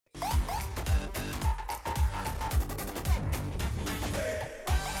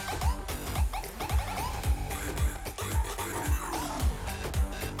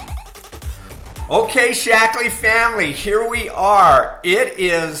Okay, Shackley family, here we are. It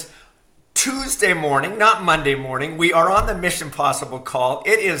is Tuesday morning, not Monday morning. We are on the Mission Possible call.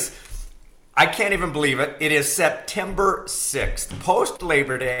 I can't even believe it. It is September 6th, post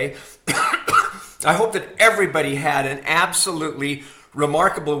Labor Day. I hope that everybody had an absolutely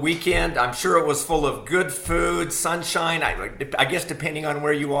remarkable weekend. I'm sure it was full of good food, sunshine. I guess depending on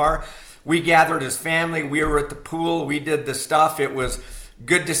where you are. We gathered as family. We were at the pool. We did the stuff. It was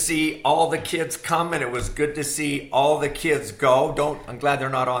good to see all the kids come, and it was good to see all the kids go. I'm glad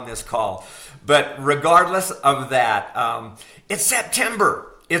they're not on this call. But regardless of that, it's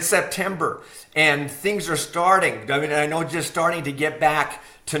September. It's September, and things are starting. I mean, I know just starting to get back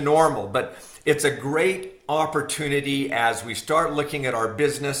to normal, but it's a great opportunity as we start looking at our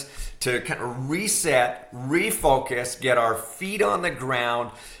business to kind of reset, refocus, get our feet on the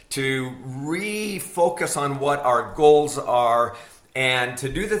ground, to refocus on what our goals are, and to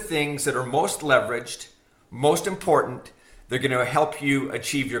do the things that are most leveraged, most important. They're going to help you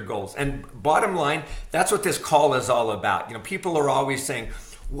achieve your goals. And bottom line, that's what this call is all about. You know, people are always saying,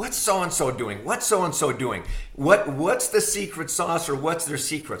 what's so-and-so doing? What's so-and-so doing? What's the secret sauce, or what's their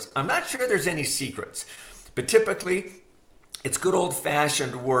secrets? I'm not sure there's any secrets, but typically it's good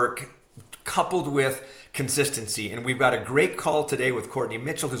old-fashioned work coupled with consistency. And we've got a great call today with Courtney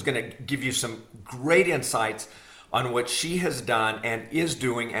Mitchell, who's going to give you some great insights on what she has done and is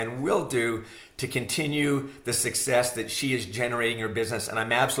doing and will do to continue the success that she is generating in her business. And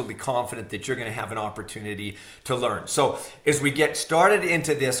I'm absolutely confident that you're going to have an opportunity to learn. So as we get started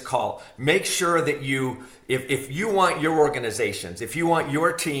into this call, make sure that if you want your organizations, if you want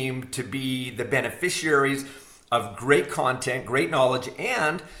your team to be the beneficiaries of great content, great knowledge,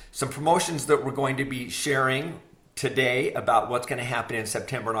 and some promotions that we're going to be sharing today about what's going to happen in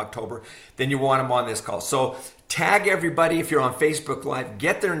September and October, then you want them on this call. So tag everybody. If you're on Facebook Live,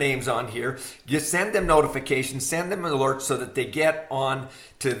 get their names on here. You send them notifications, send them alerts so that they get on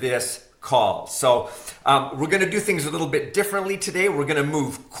to this call. So we're going to do things a little bit differently today. We're going to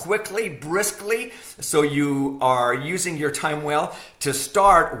move quickly, briskly, so you are using your time well. To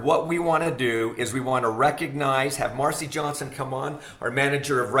start, what we want to do is we want to have Marcy Johnson come on, our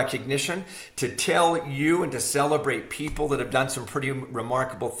manager of recognition, to tell you and to celebrate people that have done some pretty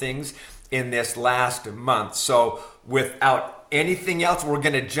remarkable things in this last month. So without anything else, we're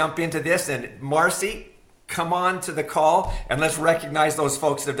going to jump into this. And Marcy, come on to the call and let's recognize those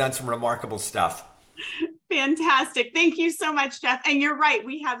folks that have done some remarkable stuff. Fantastic. Thank you so much, Jeff. And you're right.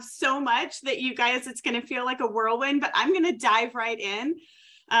 We have so much that you guys, it's going to feel like a whirlwind, but I'm going to dive right in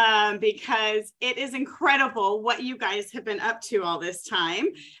because it is incredible what you guys have been up to all this time.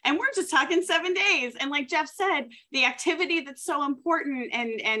 And we're just talking 7 days. And like Jeff said, the activity that's so important,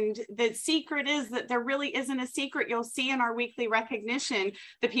 and the secret is that there really isn't a secret. You'll see in our weekly recognition,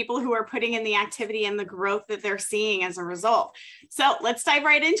 the people who are putting in the activity and the growth that they're seeing as a result. So let's dive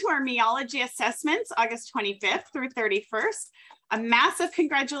right into our Meology assessments, August 25th through 31st. A massive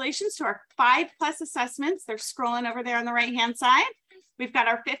congratulations to our 5+ assessments. They're scrolling over there on the right-hand side. We've got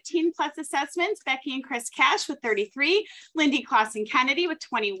our 15+ assessments, Becky and Chris Cash with 33, Lindy Clausen Kennedy with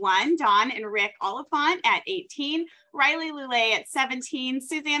 21, Dawn and Rick Oliphant at 18, Riley Lulay at 17,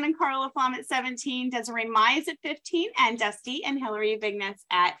 Suzanne and Carla Flom at 17, Desiree Mize at 15, and Dusty and Hillary Vigness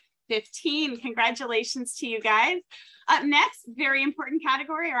at 15. Congratulations to you guys. Up next, very important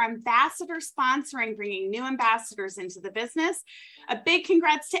category, our ambassador sponsoring, bringing new ambassadors into the business. A big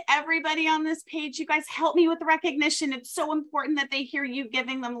congrats to everybody on this page. You guys help me with the recognition. It's so important that they hear you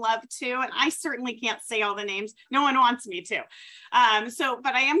giving them love too. And I certainly can't say all the names. No one wants me to.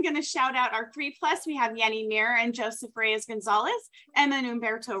 But I am going to shout out our 3+. We have Yenny Mir and Joseph Reyes Gonzalez, Emma and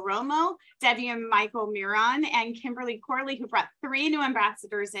Humberto Romo, Debbie and Michael Miron, and Kimberly Corley, who brought 3 new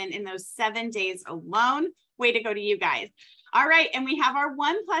ambassadors in those 7 days alone. Way to go to you guys. All right. And we have our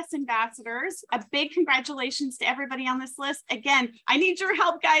 1+ ambassadors. A big congratulations to everybody on this list. Again, I need your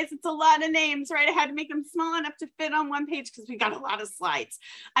help, guys. It's a lot of names, right? I had to make them small enough to fit on one page because we got a lot of slides.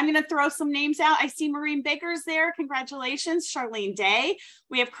 I'm going to throw some names out. I see Maureen Baker's there. Congratulations. Charlene Day.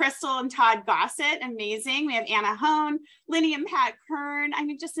 We have Crystal and Todd Gossett. Amazing. We have Anna Hone, Linny and Pat Kern. I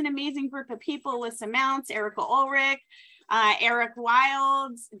mean, just an amazing group of people. Alyssa Mounts, Erica Ulrich, Eric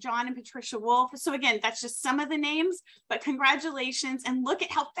Wilds, John and Patricia Wolf. So again, that's just some of the names, but congratulations. And look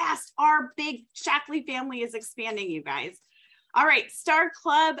at how fast our big Shackley family is expanding, you guys. All right, Star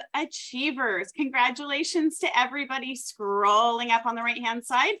Club Achievers. Congratulations to everybody scrolling up on the right-hand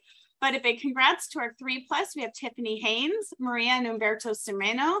side. But a big congrats to our 3+. We have Tiffany Haynes, Maria and Humberto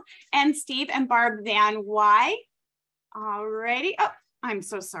Sereno, and Steve and Barb Van Wy. All righty. Oh, I'm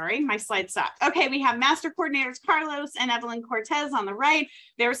so sorry. My slide stopped. Okay, we have master coordinators Carlos and Evelyn Cortez on the right.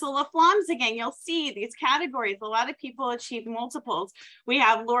 There's the LaFlammes again. You'll see these categories. A lot of people achieve multiples. We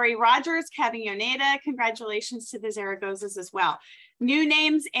have Lori Rogers, Kevin Yoneda. Congratulations to the Zaragozas as well. New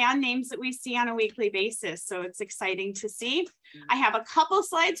names and names that we see on a weekly basis. So it's exciting to see. I have a couple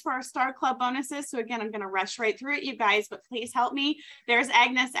slides for our Star Club bonuses. So again, I'm going to rush right through it, you guys, but please help me. There's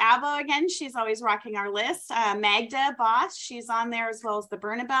Agnes Avo again. She's always rocking our list. Magda Boss, she's on there as well as the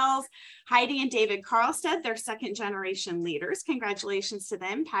Bernabels. Heidi and David Carlstead, they're second generation leaders. Congratulations to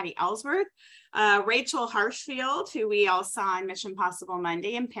them. Patty Ellsworth. Rachel Harshfield, who we all saw on Mission Possible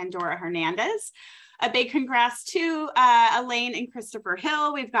Monday, and Pandora Hernandez. A big congrats to Elaine and Christopher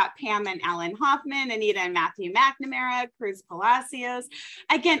Hill. We've got Pam and Alan Hoffman, Anita and Matthew McNamara, Cruz Palacios.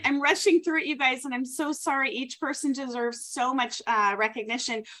 Again, I'm rushing through it, you guys, and I'm so sorry. Each person deserves so much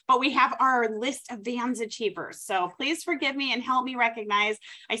recognition, but we have our list of Vans achievers. So please forgive me and help me recognize.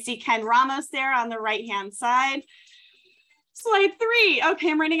 I see Ken Ramos there on the right-hand side. Slide 3.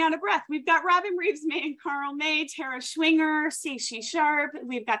 Okay, I'm running out of breath. We've got Robin Reeves May and Carl May, Tara Schwinger, Stacey Sharp.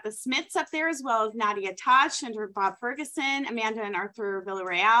 We've got the Smiths up there as well as Nadia Tosh under Bob Ferguson, Amanda and Arthur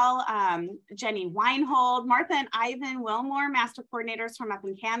Villarreal, Jenny Weinhold, Martha and Ivan Wilmore, master coordinators from up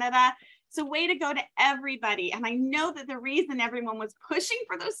in Canada. So way to go to everybody. And I know that the reason everyone was pushing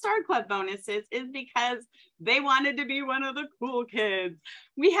for those Star Club bonuses is because they wanted to be one of the cool kids.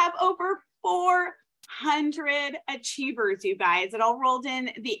 We have over 400 achievers, you guys. It all rolled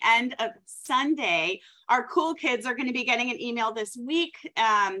in the end of Sunday. Our cool kids are going to be getting an email this week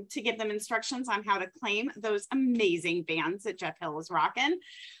to give them instructions on how to claim those amazing bands that Jeff Hill is rocking.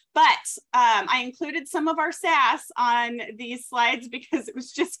 But I included some of our sass on these slides because it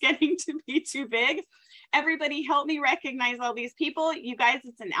was just getting to be too big. Everybody help me recognize all these people. You guys,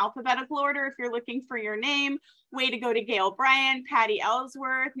 it's in alphabetical order if you're looking for your name. Way to go to Gail Bryan, Patty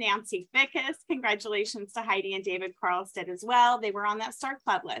Ellsworth, Nancy Fickus. Congratulations to Heidi and David Carlstead as well. They were on that Star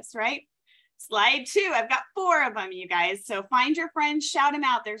Club list, right? Slide 2, I've got 4 of them, you guys. So find your friends, shout them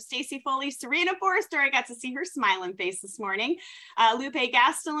out. There's Stacy Foley, Serena Forrester. I got to see her smiling face this morning. Lupe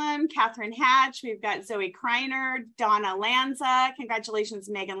Gastelum, Catherine Hatch. We've got Zoe Kreiner, Donna Lanza. Congratulations,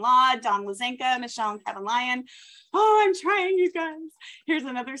 Megan Law, Don Lazenka, Michelle and Kevin Lyon. Oh, I'm trying, you guys. Here's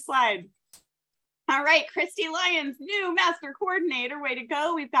another slide. All right, Christy Lyons, new master coordinator, way to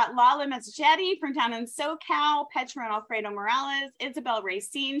go. We've got Lala Mazzetti from down in SoCal, Petra and Alfredo Morales, Isabel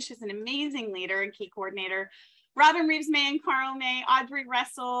Racine, she's an amazing leader and key coordinator. Robin Reeves May and Carl May, Audrey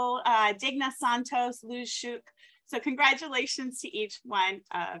Russell, Digna Santos, Luz Shuk. So congratulations to each one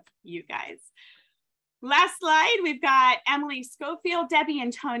of you guys. Last slide, we've got Emily Schofield, Debbie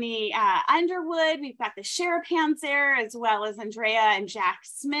and Tony Underwood. We've got the Sherapans there, as well as Andrea and Jack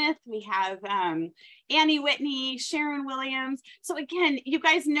Smith. We have Annie Whitney, Sharon Williams. So again, you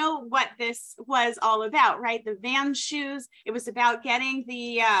guys know what this was all about, right? The Vans shoes. It was about getting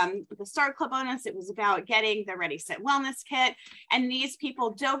the Star Club bonus. It was about getting the Ready Set Wellness kit. And these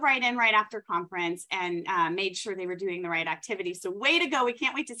people dove right in right after conference and made sure they were doing the right activity. So way to go. We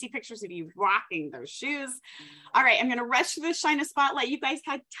can't wait to see pictures of you rocking those shoes. All right, I'm going to rush through the Shine a Spotlight. You guys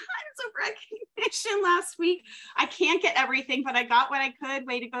had tons of recognition last week. I can't get everything, but I got what I could.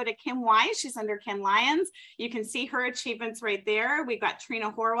 Way to go to Kim Wise. She's under Ken Lyons. You can see her achievements right there. We've got Trina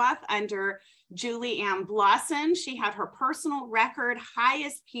Horwath under Julie Ann Blossom. She had her personal record,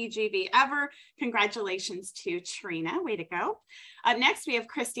 highest PGV ever. Congratulations to Trina. Way to go. Up next, we have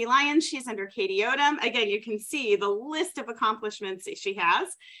Christy Lyons. She's under Katie Odom. Again, you can see the list of accomplishments that she has.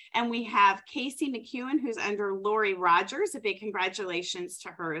 And we have Casey McEwen, who's under Lori Rogers. A big congratulations to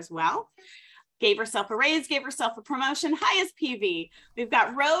her as well. Gave herself a raise, gave herself a promotion, highest PV. We've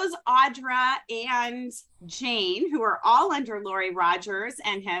got Rose, Audra, and Jane, who are all under Lori Rogers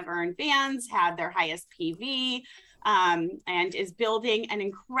and have earned Vans, had their highest PV, and is building an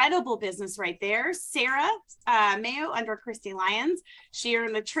incredible business right there. Sarah Mayo under Christy Lyons. She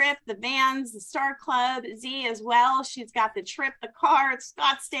earned the trip, the Vans, the Star Club, Z as well. She's got the trip, the car,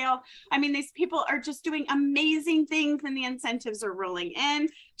 Scottsdale. I mean, these people are just doing amazing things and the incentives are rolling in.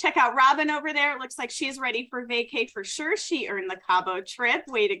 Check out Robin over there. It looks like she's ready for vacay for sure. She earned the Cabo trip.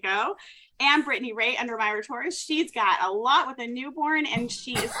 Way to go. And Brittany Ray under Myra Torres. She's got a lot with a newborn and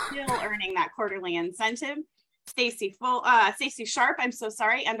she is still earning that quarterly incentive. Stacy Sharp, I'm so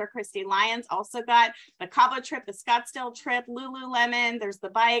sorry, under Christy Lyons, also got the Cabo trip, the Scottsdale trip, Lululemon, there's the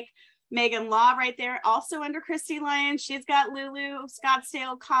bike. Megan Law right there, also under Christy Lyons. She's got Lulu,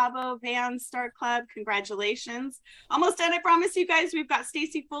 Scottsdale, Cabo, Vans, Star Club. Congratulations. Almost done, I promise you guys. We've got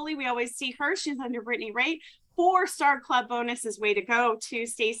Stacy Foley. We always see her. She's under Brittany Ray. 4-star club bonuses. Way to go to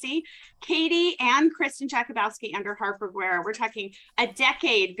Stacy, Katie, and Kristen Jakubowski under Harper Guerra. We're talking a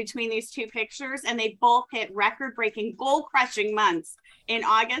decade between these two pictures, and they both hit record-breaking, goal-crushing months in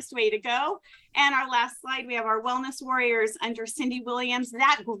August. Way to go. And our last slide, we have our Wellness Warriors under Cindy Williams.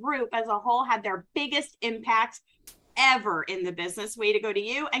 That group as a whole had their biggest impact ever in the business. Way to go to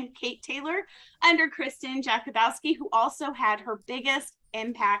you. And Kate Taylor under Kristen Jakubowski, who also had her biggest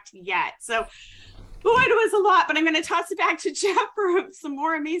impact yet. So boy, it was a lot, but I'm going to toss it back to Jeff for some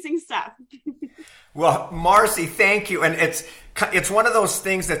more amazing stuff. Well, Marcy, thank you. And it's one of those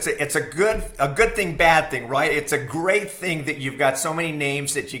things it's a good thing, bad thing, right? It's a great thing that you've got so many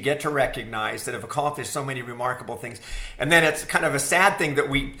names that you get to recognize that have accomplished so many remarkable things. And then it's kind of a sad thing that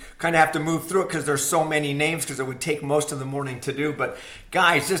we kind of have to move through it because there's so many names, because it would take most of the morning to do. But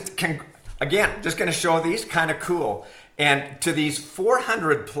guys, just going to show these, kind of cool. And to these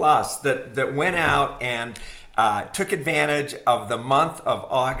 400 plus that went out and took advantage of the month of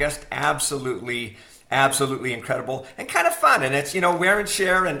August, absolutely incredible and kind of fun. And it's, wear and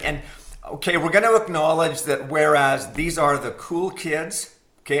share. And okay, we're going to acknowledge that whereas these are the cool kids,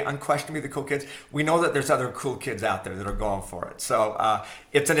 okay, unquestionably the cool kids, we know that there's other cool kids out there that are going for it. So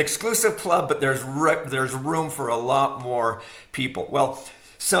it's an exclusive club, but there's room for a lot more people. Well,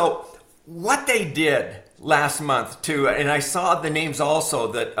 so what they did last month too, and I saw the names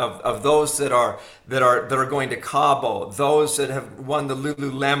also that of those that are going to Cabo, those that have won the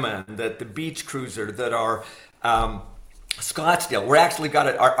Lululemon, that the Beach Cruiser, that are Scottsdale. We're actually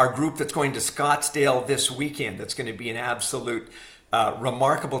got our group that's going to Scottsdale this weekend. That's going to be an absolute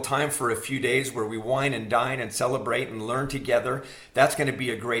remarkable time for a few days where we wine and dine and celebrate and learn together. That's going to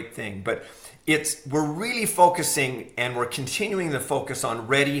be a great thing. But we're really focusing, and we're continuing the focus on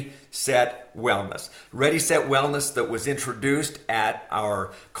Ready, Set, Wellness. Ready, Set, Wellness that was introduced at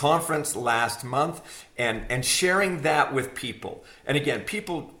our conference last month, and sharing that with people. And again,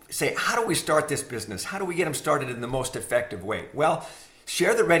 people say, how do we start this business? How do we get them started in the most effective way? Well,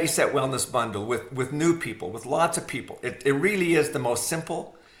 share the Ready, Set, Wellness bundle with new people, with lots of people. It really is the most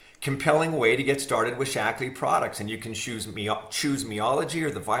simple, compelling way to get started with Shaklee products. And you can choose Meology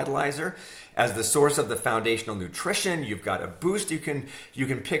or the Vitalizer as the source of the foundational nutrition. You've got a boost you can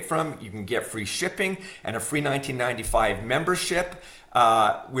pick from. You can get free shipping and a free $19.95 membership,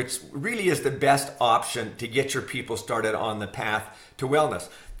 which really is the best option to get your people started on the path to wellness.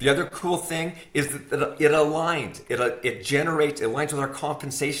 The other cool thing is that it aligns. It aligns with our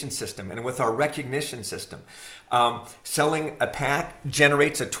compensation system and with our recognition system. Selling a pack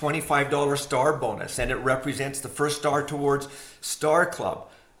generates a $25 star bonus, and it represents the first star towards Star Club.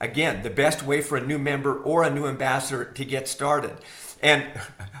 Again, the best way for a new member or a new ambassador to get started. And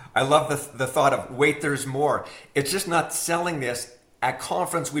I love the thought of wait, there's more. It's just not selling this. At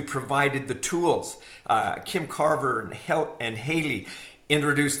conference, we provided the tools. Kim Carver and Haley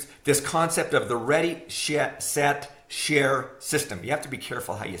introduced this concept of the Ready, Set, Share system. You have to be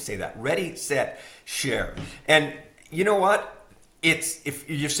careful how you say that. Ready, Set, Share. And you know what? If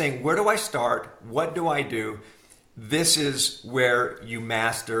you're saying, where do I start? What do I do? This is where you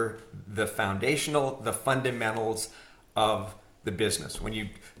master the fundamentals of the business. When you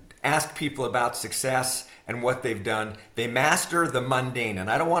ask people about success and what they've done, they master the mundane.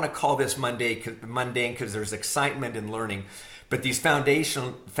 And I don't want to call this mundane because there's excitement in learning, but these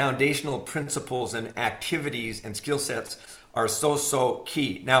foundational principles and activities and skill sets are so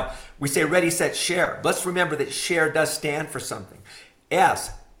key. Now, we say ready, set, share. Let's remember that share does stand for something.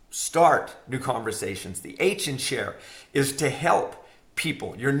 S, start new conversations. The H in share is to help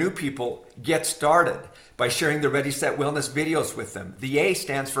people, your new people, get started by sharing the Ready, Set, Wellness videos with them. The A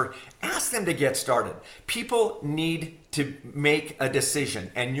stands for ask them to get started. People need to make a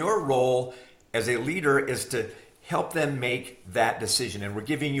decision, and your role as a leader is to help them make that decision, and we're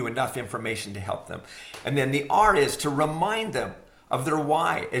giving you enough information to help them. And then the R is to remind them of their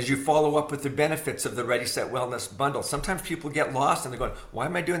why as you follow up with the benefits of the Ready, Set, Wellness bundle. Sometimes people get lost and they're going, why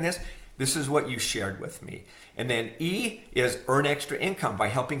am I doing this? This is what you shared with me. And then E is earn extra income by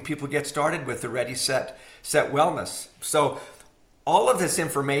helping people get started with the Ready, Set, Wellness. So all of this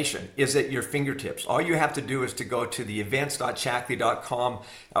information is at your fingertips. All you have to do is to go to the events.shaklee.com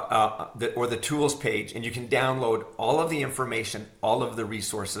or the tools page, and you can download all of the information, all of the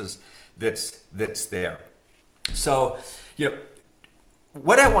resources that's there. So,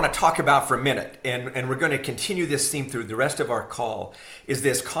 what I want to talk about for a minute, and we're going to continue this theme through the rest of our call, is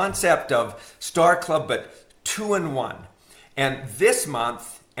this concept of Star Club, but 2-in-1. And this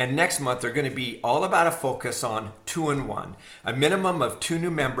month and next month are going to be all about a focus on 2-in-1, a minimum of 2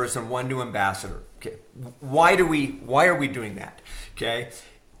 new members and 1 new ambassador. Okay, why are we doing that? Okay,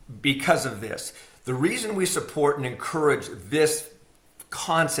 because of this. The reason we support and encourage this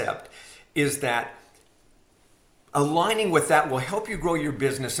concept is that aligning with that will help you grow your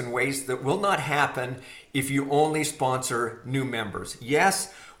business in ways that will not happen if you only sponsor new members.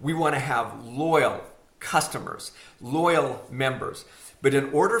 Yes, we want to have loyal customers, loyal members. But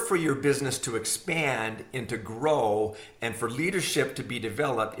in order for your business to expand and to grow and for leadership to be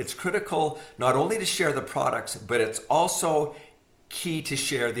developed, it's critical not only to share the products, but it's also key to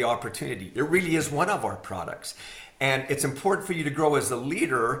share the opportunity. It really is one of our products. And it's important for you to grow as a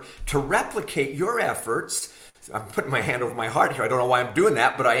leader to replicate your efforts. I'm putting my hand over my heart here. I don't know why I'm doing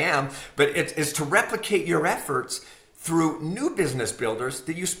that, but I am. But it's to replicate your efforts through new business builders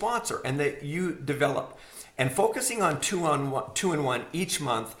that you sponsor and that you develop. And focusing on two and one each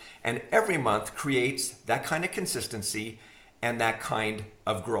month and every month creates that kind of consistency and that kind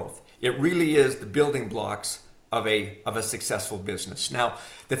of growth. It really is the building blocks of a successful business. Now,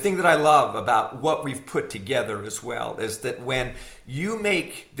 the thing that I love about what we've put together as well is that when you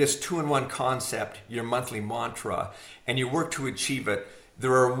make this 2-in-1 concept your monthly mantra and you work to achieve it,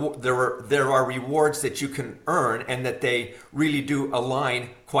 there are rewards that you can earn and that they really do align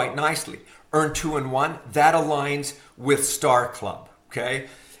quite nicely. Earn 2-in-1, that aligns with Star Club, okay?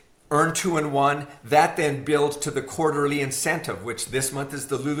 Earn 2-in-1, that then builds to the quarterly incentive, which this month is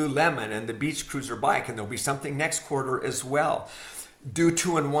the Lululemon and the Beach Cruiser bike, and there'll be something next quarter as well. Do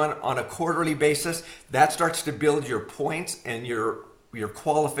 2-in-1 on a quarterly basis, that starts to build your points and your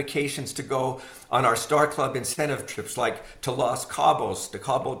qualifications to go on our Star Club incentive trips, like to Los Cabos, to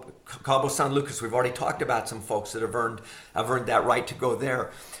Cabo San Lucas. We've already talked about some folks that have earned that right to go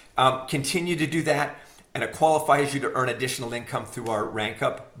there. Continue to do that, and it qualifies you to earn additional income through our rank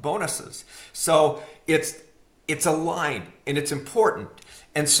up bonuses. So it's aligned and it's important.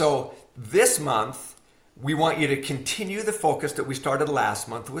 And so this month, we want you to continue the focus that we started last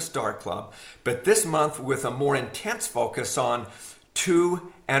month with Star Club, but this month with a more intense focus on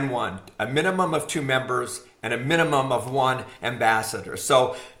 2-and-1, a minimum of 2 members and a minimum of 1 ambassador.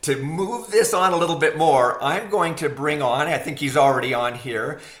 So to move this on a little bit more, I'm going to bring on, I think he's already on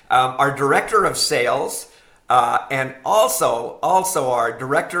here, our Director of Sales and also our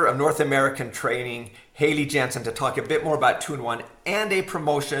Director of North American Training, Haley Jensen, to talk a bit more about 2-in-1 and a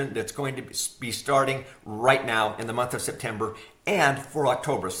promotion that's going to be starting right now in the month of September and for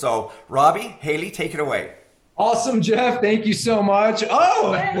October. So Robbie, Haley, take it away. Awesome, Jeff. Thank you so much.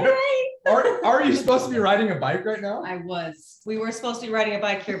 Oh, are you supposed to be riding a bike right now? I was. We were supposed to be riding a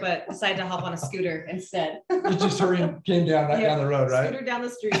bike here, but decided to hop on a scooter instead. You just came down the road, right? Scooter down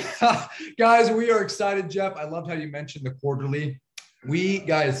the street. Guys, we are excited, Jeff. I loved how you mentioned the quarterly.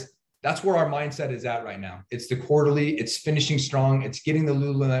 That's where our mindset is at right now. It's the quarterly. It's finishing strong. It's getting the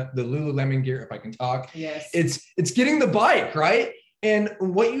Lululemon gear, if I can talk. Yes. It's getting the bike, right? And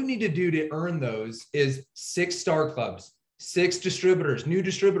what you need to do to earn those is 6 Star Clubs, 6 distributors, new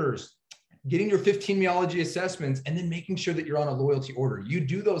distributors, getting your 15 Meology assessments, and then making sure that you're on a loyalty order. You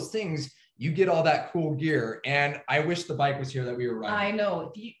do those things, you get all that cool gear. And I wish the bike was here that we were riding. I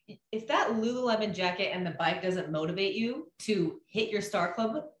know. If that Lululemon jacket and the bike doesn't motivate you to hit your Star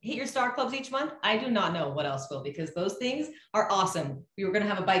Clubs each month, I do not know what else will, because those things are awesome. We were going to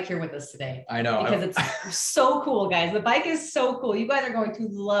have a bike here with us today. I know. Because it's so cool, guys. The bike is so cool. You guys are going to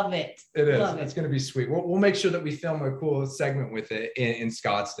love it. It is. It's going to be sweet. We'll make sure that we film a cool segment with it in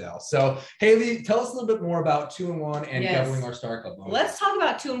Scottsdale. So Haley, tell us a little bit more about 2-in-1 and doubling our Star Club bonus. Let's talk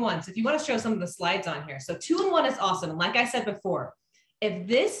about 2-in-1. So if you want to show some of the slides on here. So 2-in-1 is awesome. And like I said before, if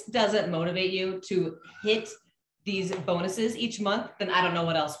this doesn't motivate you to hit these bonuses each month, then I don't know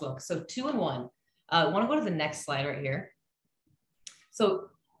what else will. So 2-in-1. I want to go to the next slide right here. So,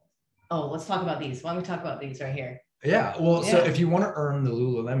 let's talk about these. Why don't we talk about these right here? Yeah. Well, so if you want to earn the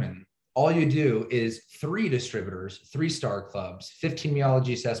Lululemon, all you do is 3 distributors, 3 Star Clubs, 15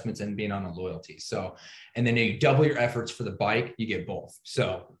 Meology assessments, and being on a loyalty. So, and then you double your efforts for the bike, you get both.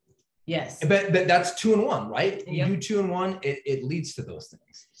 So yes, but that's 2-in-1, right? Yep. You do 2-in-1, it leads to those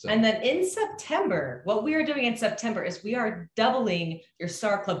things. So. And then in September, what we are doing in September is we are doubling your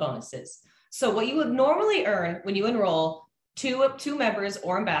Star Club bonuses. So what you would normally earn when you enroll two members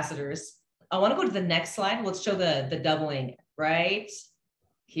or ambassadors. I want to go to the next slide. Let's show the doubling right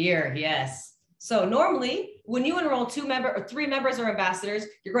here. Yes. So normally when you enroll 3 members or ambassadors,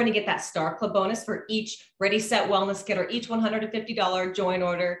 you're going to get that Star Club bonus for each Ready, Set, Wellness kit or each $150 join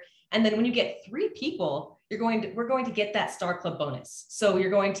order. And then when you get 3 people, we're going to get that Star Club bonus. So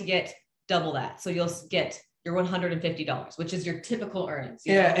you're going to get double that. So you'll get your $150, which is your typical earnings.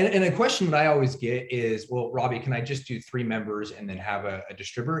 Yeah. And a question that I always get is, well, Robbie, can I just do 3 members and then have a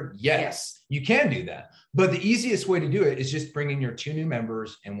distributor? Yes, you can do that. But the easiest way to do it is just bring in your 2 new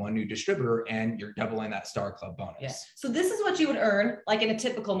members and 1 new distributor, and you're doubling that Star Club bonus. Yes. So this is what you would earn like in a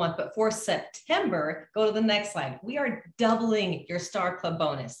typical month. But for September, go to the next slide. We are doubling your Star Club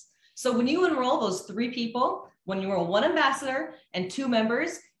bonus. So when you enroll those 3 people, when you enroll 1 ambassador and 2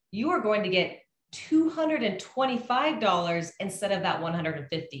 members, you are going to get $225 instead of that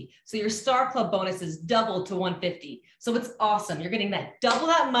 $150. So your Star Club bonus is doubled to $150. So it's awesome. You're getting that double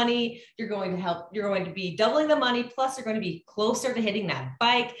that money. You're going to be doubling the money. Plus you're going to be closer to hitting that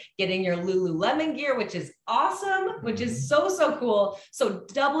bike, getting your Lululemon gear, which is awesome, which is so, so cool. So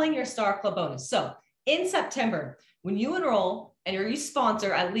doubling your Star Club bonus. So in September, when you enroll and you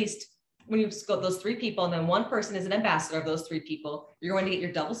sponsor at least when you go those 3 people, and then 1 person is an ambassador of those 3 people, you're going to get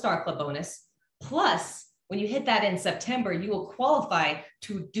your double Star Club bonus. Plus, when you hit that in September, you will qualify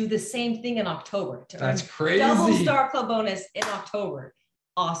to do the same thing in October. That's crazy. Double Star Club bonus in October.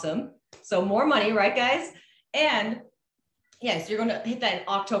 Awesome. So more money, right, guys? And yes, you're going to hit that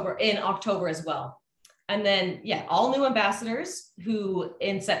in October as well. And then, yeah, all new ambassadors who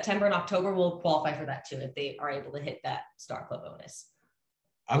in September and October will qualify for that too, if they are able to hit that Star Club bonus.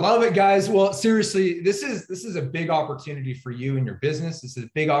 I love it, guys. Well, seriously, this is a big opportunity for you and your business. This is a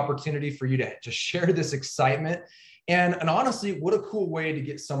big opportunity for you to share this excitement. And honestly, what a cool way to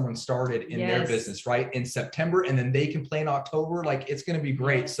get someone started in their business, right? In September, and then they can play in October. Like, it's going to be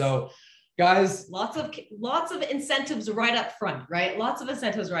great. Yes. So guys, lots of incentives right up front, right? Lots of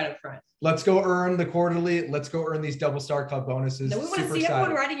incentives right up front. Let's go earn the quarterly. Let's go earn these double Star Club bonuses. No, we want to see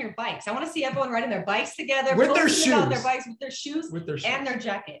everyone riding your bikes. I want to see everyone riding their bikes together with their shoes, about their bikes, with their shoes, and their shoes.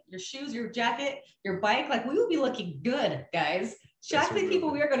 Jacket. Your shoes, your jacket, your bike. Like, we will be looking good, guys. Shaklee people,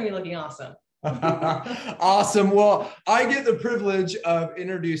 we are going to be looking awesome. Awesome. Well, I get the privilege of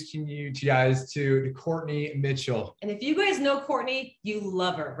introducing you guys to Courtney Mitchell. And if you guys know Courtney, you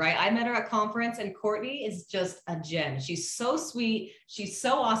love her, right? I met her at conference, and Courtney is just a gem. She's so sweet. She's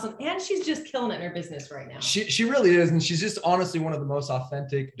so awesome. And she's just killing it in her business right now. She really is. And she's just honestly one of the most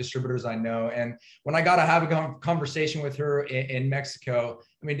authentic distributors I know. And when I got to have a conversation with her in Mexico,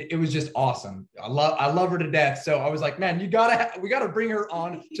 I mean, it was just awesome. I love her to death. So I was like, man, we got to bring her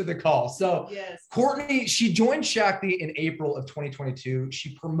on to the call. So yes. Courtney, she joined Shaklee in April of 2022.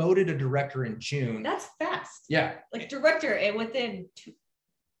 She promoted a director in June. That's fast. Yeah. Like director, and within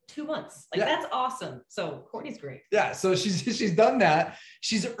two months. Like, yeah. That's awesome. So Courtney's great. Yeah. So she's done that.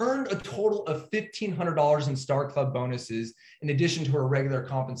 She's earned a total of $1,500 in Star Club bonuses in addition to her regular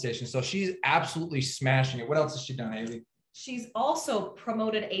compensation. So she's absolutely smashing it. What else has she done, Haley? She's also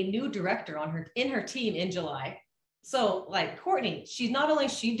promoted a new director in her team in July. So like Courtney, she's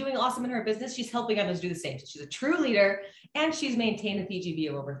doing awesome in her business, she's helping others do the same. So she's a true leader, and she's maintained a PGV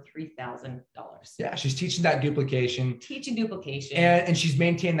of over $3,000. Yeah, she's teaching that duplication. And she's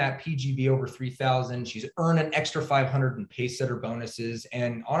maintained that PGV over 3,000. She's earned an extra 500 in pace setter bonuses.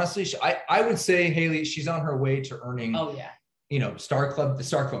 And honestly, I would say, Haley, she's on her way to earning. Oh yeah. The Star Club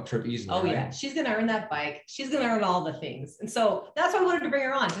trip easily. Oh, right? yeah. She's going to earn that bike. She's going to earn all the things. And so that's why I wanted to bring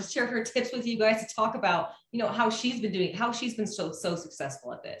her on, just share her tips with you guys to talk about, how she's been so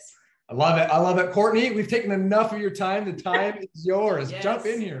successful at this. I love it. Courtney, we've taken enough of your time. The time is yours. Yes. Jump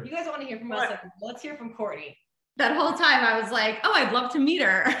in here. You guys want to hear from us? Let's hear from Courtney. That whole time I was like, oh, I'd love to meet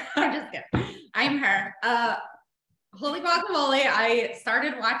her. I'm just kidding. I'm her. Holy guacamole, I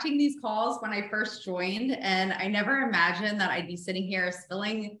started watching these calls when I first joined, and I never imagined that I'd be sitting here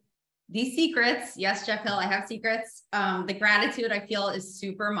spilling these secrets. Yes, Jeff Hill, I have secrets. The gratitude I feel is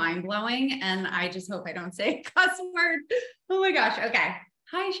super mind-blowing, and I just hope I don't say a cuss word. Oh my gosh. Okay.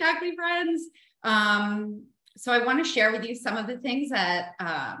 Hi, Shaklee friends. So I want to share with you some of the things that,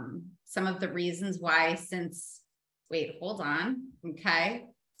 some of the reasons why since May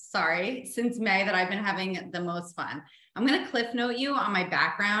that I've been having the most fun. I'm going to cliff note you on my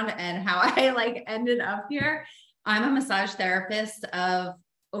background and how I ended up here. I'm a massage therapist of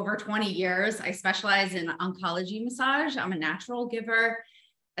over 20 years. I specialize in oncology massage. I'm a natural giver.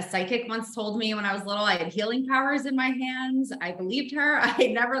 A psychic once told me when I was little, I had healing powers in my hands. I believed her. I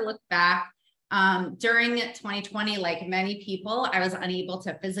never looked back. During 2020, like many people, I was unable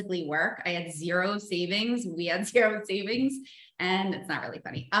to physically work. I had zero savings. We had zero savings, and it's not really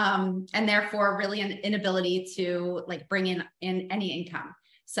funny. And therefore really an inability to bring in any income.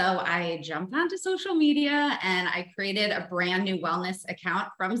 So I jumped onto social media and I created a brand new wellness account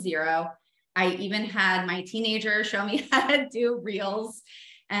from zero. I even had my teenager show me how to do reels,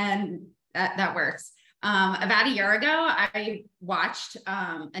 and that works. About a year ago, I watched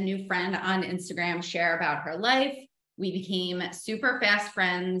a new friend on Instagram share about her life. We became super fast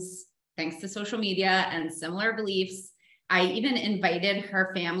friends thanks to social media and similar beliefs. I even invited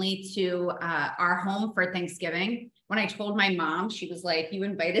her family to our home for Thanksgiving. When I told my mom, she was like, "You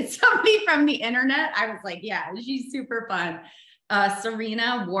invited somebody from the internet?" I was like, "Yeah, she's super fun."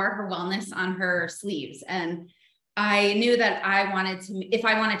 Serena wore her wellness on her sleeves. And I knew that if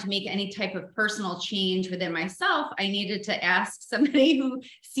I wanted to make any type of personal change within myself, I needed to ask somebody who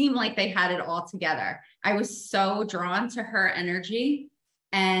seemed like they had it all together. I was so drawn to her energy.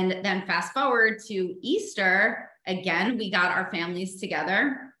 And then fast forward to Easter, again, we got our families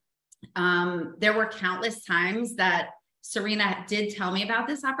together. There were countless times that Serena did tell me about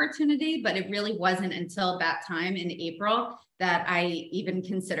this opportunity, but it really wasn't until that time in April that I even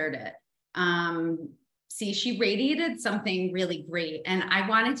considered it. See, she radiated something really great, and I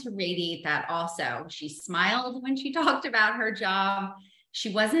wanted to radiate that also. She smiled when she talked about her job.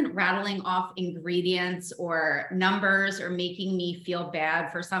 She wasn't rattling off ingredients or numbers or making me feel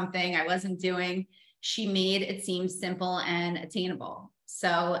bad for something I wasn't doing. She made it seem simple and attainable.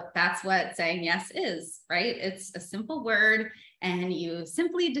 So that's what saying yes is, right? It's a simple word, and you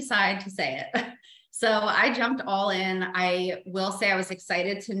simply decide to say it. So I jumped all in. I will say I was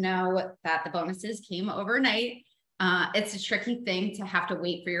excited to know that the bonuses came overnight. It's a tricky thing to have to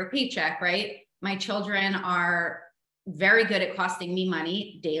wait for your paycheck, right? My children are very good at costing me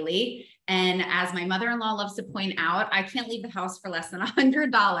money daily. And as my mother-in-law loves to point out, I can't leave the house for less than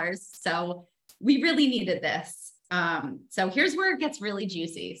 $100. So we really needed this. So here's where it gets really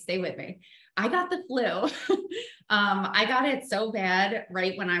juicy. Stay with me. I got the flu. I got it so bad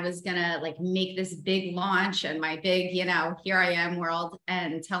right when I was gonna like make this big launch and my big, here I am world,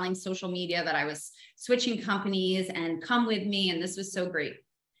 and telling social media that I was switching companies and come with me. And this was so great.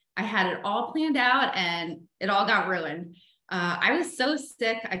 I had it all planned out and it all got ruined. I was so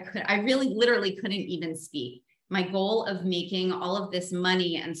sick. I really literally couldn't even speak. My goal of making all of this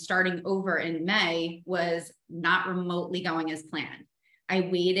money and starting over in May was not remotely going as planned. I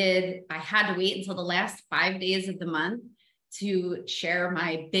had to wait until the last 5 days of the month to share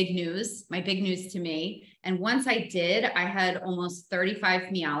my big news to me. And once I did, I had almost 35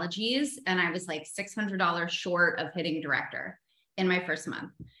 meologies and I was like $600 short of hitting director in my first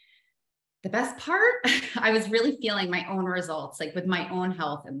month. The best part, I was really feeling my own results, like with my own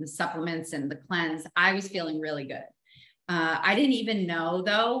health and the supplements and the cleanse. I was feeling really good. I didn't even know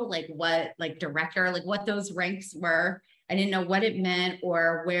though, director, what those ranks were. I didn't know what it meant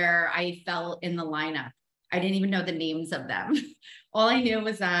or where I fell in the lineup. I didn't even know the names of them. All I knew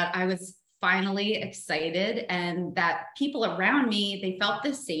was that I was finally excited and that people around me, they felt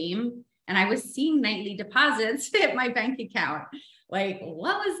the same. And I was seeing nightly deposits hit my bank account. Like,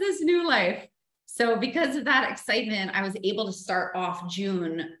 what was this new life? So because of that excitement, I was able to start off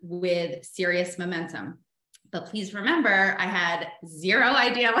June with serious momentum. But please remember, I had zero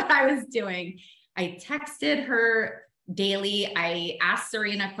idea what I was doing. I texted her daily. I asked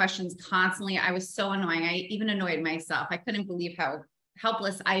Serena questions constantly. I was so annoying. I even annoyed myself. I couldn't believe how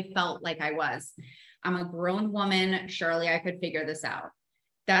helpless I felt like I was. I'm a grown woman. Surely I could figure this out.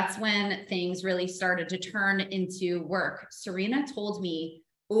 That's when things really started to turn into work. Serena told me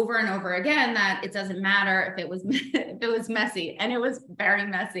over and over again that it doesn't matter if it was messy, and it was very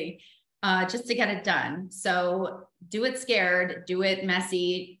messy, just to get it done. So do it scared, do it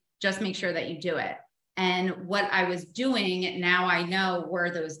messy, just make sure that you do it. And what I was doing, now I know,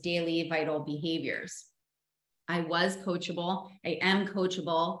 were those daily vital behaviors. I was coachable. I am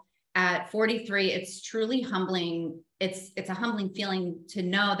coachable. At 43, it's truly humbling. It's a humbling feeling to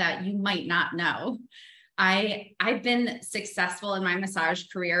know that you might not know. I've been successful in my massage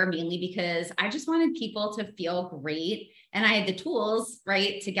career mainly because I just wanted people to feel great. And I had the tools,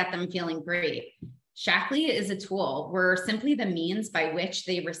 right, to get them feeling great. Shaklee is a tool. We're simply the means by which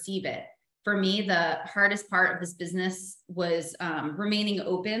they receive it. For me, the hardest part of this business was remaining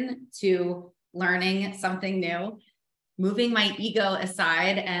open to learning something new, moving my ego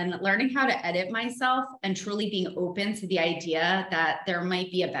aside and learning how to edit myself and truly being open to the idea that there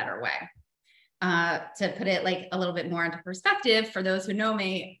might be a better way. To put it like a little bit more into perspective, for those who know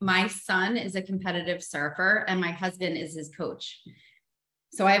me, my son is a competitive surfer and my husband is his coach.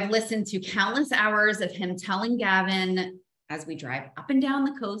 So I've listened to countless hours of him telling Gavin, as we drive up and down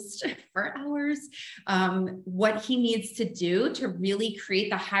the coast for hours, what he needs to do to really create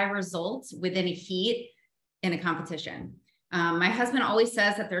the high results within a heat in a competition. My husband always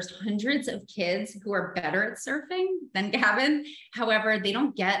says that there's hundreds of kids who are better at surfing than Gavin. However, they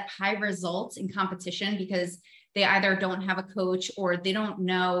don't get high results in competition because they either don't have a coach or they don't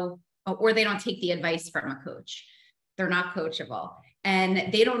know or they don't take the advice from a coach. They're not coachable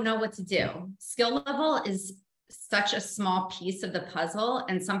and they don't know what to do. Skill level is such a small piece of the puzzle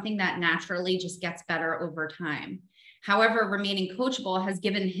and something that naturally just gets better over time. However, remaining coachable has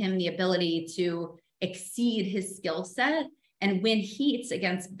given him the ability to exceed his skill set and win heats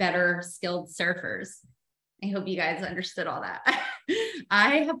against better skilled surfers. I hope you guys understood all that.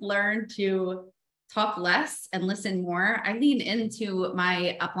 I have learned to talk less and listen more. I lean into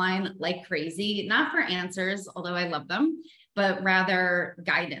my upline like crazy, not for answers, although I love them, but rather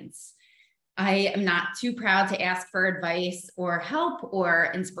guidance. I am not too proud to ask for advice or help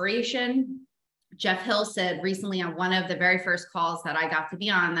or inspiration. Jeff Hill said recently on one of the very first calls that I got to be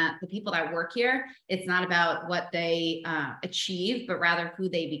on that the people that work here, it's not about what they achieve, but rather who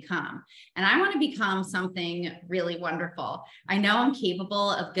they become. And I want to become something really wonderful. I know I'm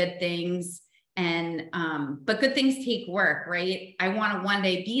capable of good things, and but good things take work, right? I want to one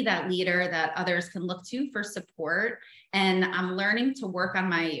day be that leader that others can look to for support. And I'm learning to work on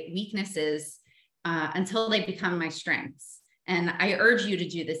my weaknesses until they become my strengths. And I urge you to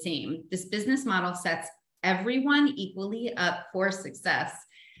do the same. This business model sets everyone equally up for success.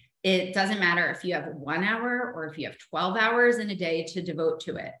 It doesn't matter if you have 1 hour or if you have 12 hours in a day to devote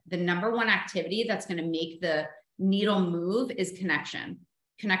to it. The number one activity that's going to make the needle move is connection.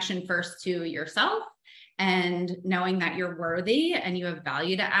 Connection first to yourself and knowing that you're worthy and you have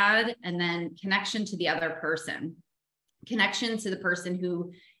value to add, and then connection to the other person. Connection to the person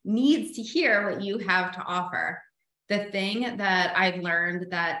who needs to hear what you have to offer. The thing that I've learned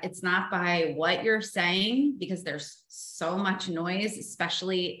that it's not by what you're saying, because there's so much noise,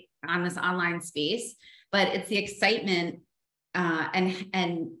 especially on this online space, but it's the excitement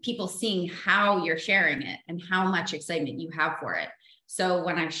and people seeing how you're sharing it and how much excitement you have for it. So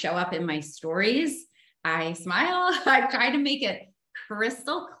when I show up in my stories, I smile. I try to make it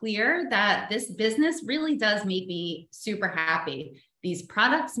crystal clear that this business really does make me super happy. These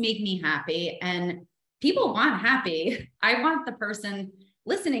products make me happy, and people want happy. I want the person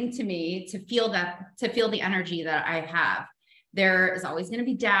listening to me to feel the energy that I have. There is always going to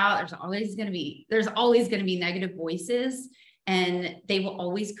be doubt. There's always going to be negative voices, and they will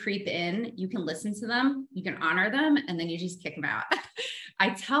always creep in. You can listen to them, you can honor them, and then you just kick them out. I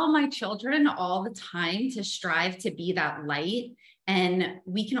tell my children all the time to strive to be that light, and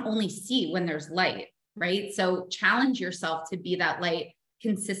we can only see when there's light, right? So challenge yourself to be that light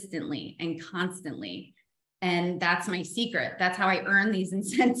consistently and constantly. And that's my secret. That's how I earn these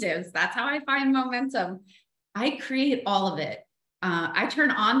incentives. That's how I find momentum. I create all of it. I turn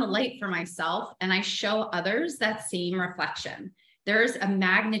on the light for myself and I show others that same reflection. There's a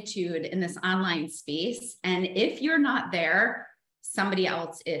magnitude in this online space. And if you're not there, somebody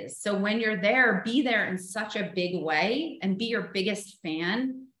else is. So when you're there, be there in such a big way and be your biggest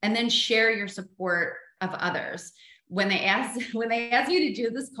fan, and then share your support of others. When they asked you to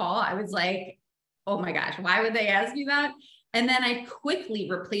do this call, I was like, oh my gosh, why would they ask you that? And then I quickly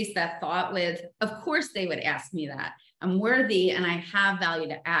replaced that thought with, of course they would ask me that. I'm worthy and I have value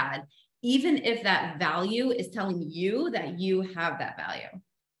to add, even if that value is telling you that you have that value.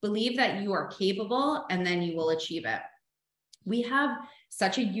 Believe that you are capable, and then you will achieve it. We have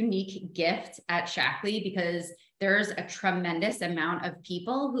such a unique gift at Shaklee because there's a tremendous amount of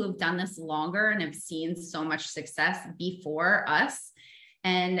people who have done this longer and have seen so much success before us.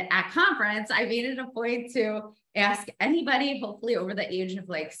 And at conference, I made it a point to ask anybody, hopefully over the age of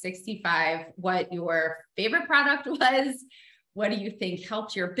like 65, what your favorite product was. What do you think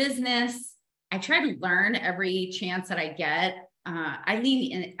helped your business? I try to learn every chance that I get. I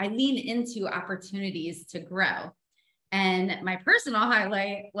lean into opportunities to grow. And my personal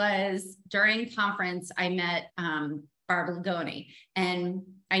highlight was during conference, I met Barbara Lagoni, and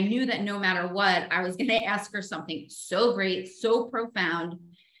I knew that no matter what, I was going to ask her something so great, so profound.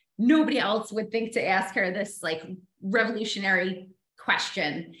 Nobody else would think to ask her this like revolutionary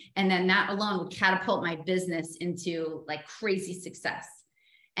question. And then that alone would catapult my business into like crazy success.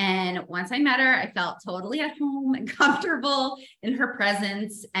 And once I met her, I felt totally at home and comfortable in her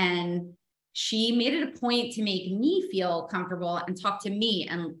presence. And she made it a point to make me feel comfortable and talk to me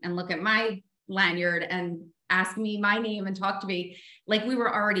and look at my lanyard and ask me my name and talk to me like we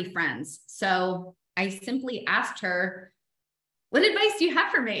were already friends. So I simply asked her, what advice do you have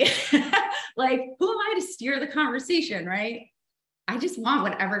for me? Like, who am I to steer the conversation, right? I just want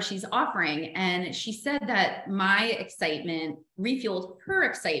whatever she's offering. And she said that my excitement refueled her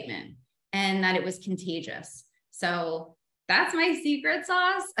excitement and that it was contagious. So that's my secret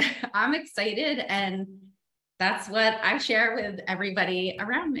sauce. I'm excited, and that's what I share with everybody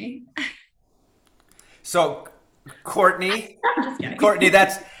around me. So, Courtney, I'm just kidding. Courtney,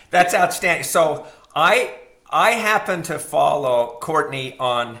 that's That's outstanding. So I happen to follow Courtney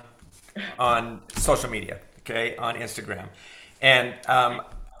on social media, okay, on Instagram, and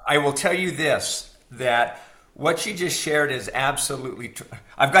I will tell you this, that what she just shared is absolutely true.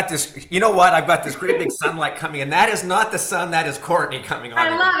 I've got this, you know what? I've got this great big sunlight coming, and that is not the sun. That is Courtney coming on.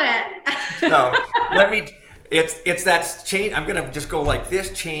 I love it. So let me. It's that change. I'm gonna just go like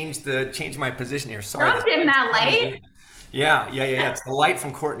this. Change my position here. Sorry. Don't dim that light. Yeah. It's the light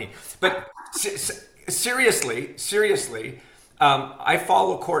from Courtney. But seriously, I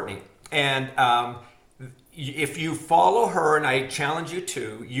follow Courtney, and if you follow her, and I challenge you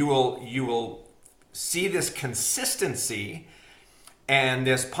to, you will see this consistency and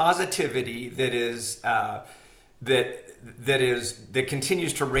this positivity that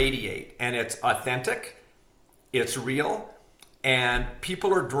continues to radiate, and it's authentic, it's real, and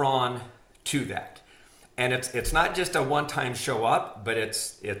people are drawn to that. And it's not just a one-time show up, but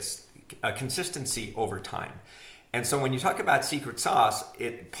it's a consistency over time. And so when you talk about secret sauce,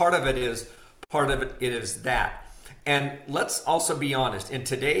 part of it is that. And let's also be honest, in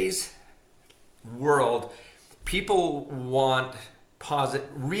today's world, people want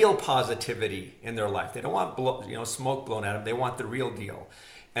real positivity in their life. They don't want smoke blown at them. They want the real deal,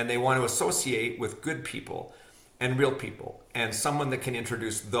 and they want to associate with good people and real people, and someone that can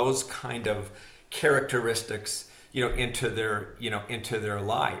introduce those kind of characteristics, into their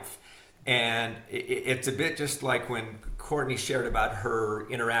life. And it's a bit just like when Courtney shared about her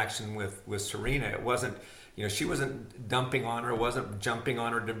interaction with Serena. It wasn't, she wasn't dumping on her, wasn't jumping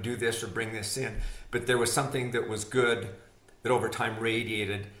on her to do this or bring this in, but there was something that was good that over time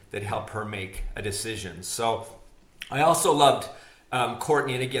radiated that helped her make a decision. So I also loved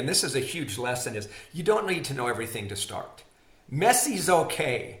Courtney, and again, this is a huge lesson, is you don't need to know everything to start. Messy's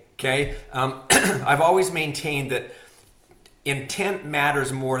okay. I've always maintained that intent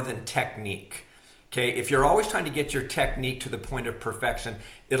matters more than technique. If you're always trying to get your technique to the point of perfection,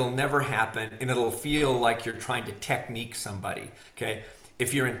 it'll never happen, and it'll feel like you're trying to technique somebody.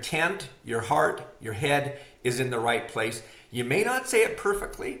 If your intent, your heart, your head is in the right place, you may not say it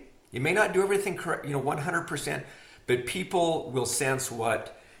perfectly, you may not do everything correct, 100%, but people will sense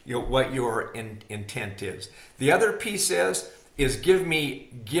what your intent is. The other piece is give me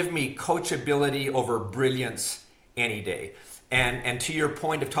coachability over brilliance any day. And to your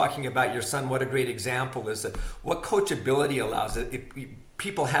point of talking about your son, what a great example is that what coachability allows.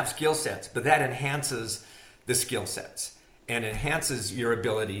 People have skill sets, but that enhances the skill sets and enhances your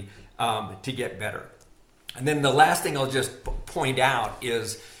ability to get better. And then the last thing I'll just point out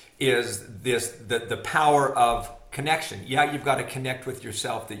is the power of connection. Yeah, you've got to connect with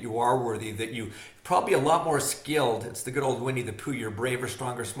yourself, that you are worthy, that you probably a lot more skilled. It's the good old Winnie the Pooh. You're braver,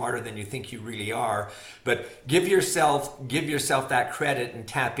 stronger, smarter than you think you really are. But give yourself that credit and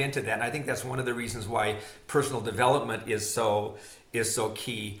tap into that. And I think that's one of the reasons why personal development is so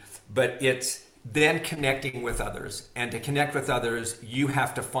key. But it's then connecting with others. And to connect with others, you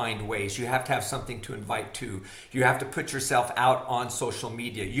have to find ways. You have to have something to invite to. You have to put yourself out on social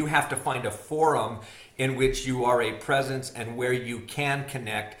media. You have to find a forum in which you are a presence and where you can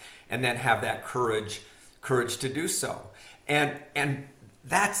connect, and then have that courage to do so. And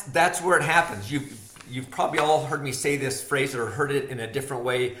that's where it happens. You've probably all heard me say this phrase or heard it in a different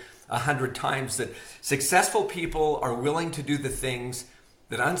way 100 times, that successful people are willing to do the things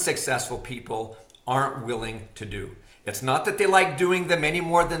that unsuccessful people aren't willing to do. It's not that they like doing them any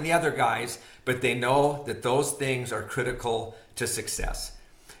more than the other guys, but they know that those things are critical to success.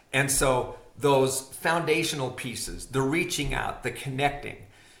 And so those foundational pieces, the reaching out, the connecting,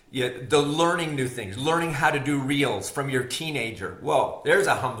 the learning new things, learning how to do reels from your teenager. Whoa, there's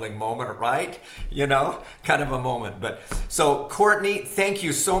a humbling moment, right? Kind of a moment. But so Courtney, thank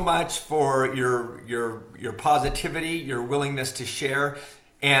you so much for your positivity, your willingness to share.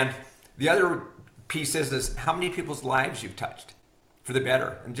 And the other piece is how many people's lives you've touched for the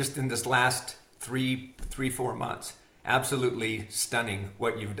better, and just in this last 4 months. Absolutely stunning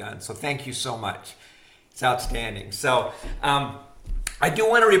what you've done. So thank you so much. It's outstanding. So I do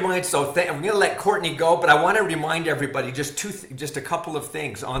want to remind, I'm going to let Courtney go, but I want to remind everybody just a couple of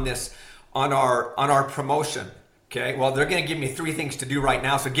things on our promotion. Okay. Well, they're going to give me 3 things to do right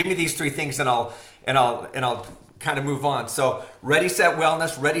now. So give me these 3 things, and I'll kind of move on. So Ready, Set,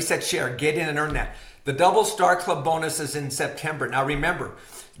 Wellness, Ready, Set, Share. Get in and earn that. The Double Star Club bonus is in September. Now remember,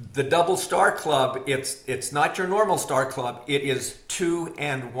 the Double Star Club, it's not your normal Star Club. It is 2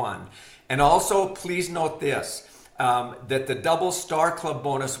 and 1. And also, please note this. that the double Star Club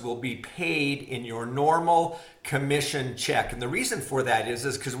bonus will be paid in your normal commission check. And the reason for that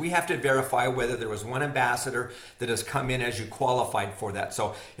is because we have to verify whether there was one ambassador that has come in as you qualified for that.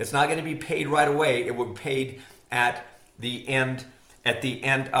 So it's not going to be paid right away. It will be paid at the end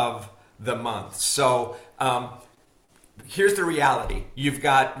of the month. So here's the reality. You've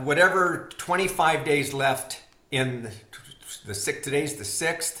got whatever 25 days left in today's the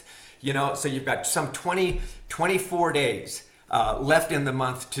 6th, so you've got some 24 days left in the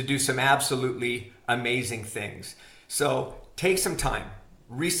month to do some absolutely amazing things. So take some time,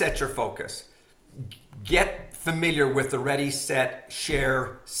 reset your focus, get familiar with the Ready, Set,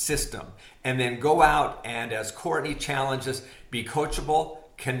 Share system, and then go out and, as Courtney challenges, be coachable,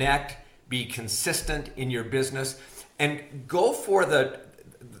 connect, be consistent in your business, and go for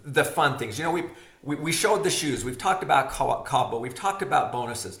the fun things. We showed the shoes. We've talked about Cabo. We've talked about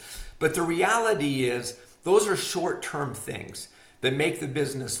bonuses. But the reality is those are short-term things that make the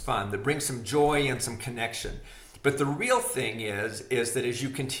business fun, that bring some joy and some connection. But the real thing is that as you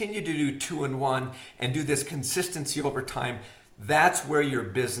continue to do 2-in-1 and do this consistency over time, that's where your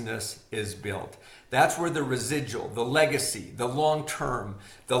business is built. That's where the residual, the legacy, the long-term,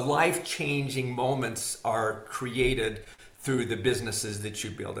 the life-changing moments are created through the businesses that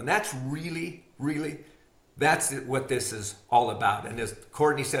you build. And that's really, that's what this is all about. And as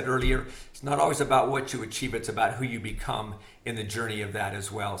Courtney said earlier, it's not always about what you achieve, it's about who you become in the journey of that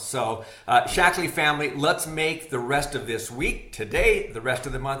as well. So Shaklee family, let's make the rest of this week, today, the rest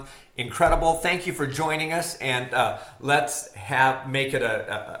of the month, incredible. Thank you for joining us, and let's make it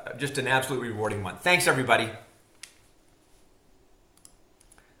just an absolutely rewarding month. Thanks, everybody.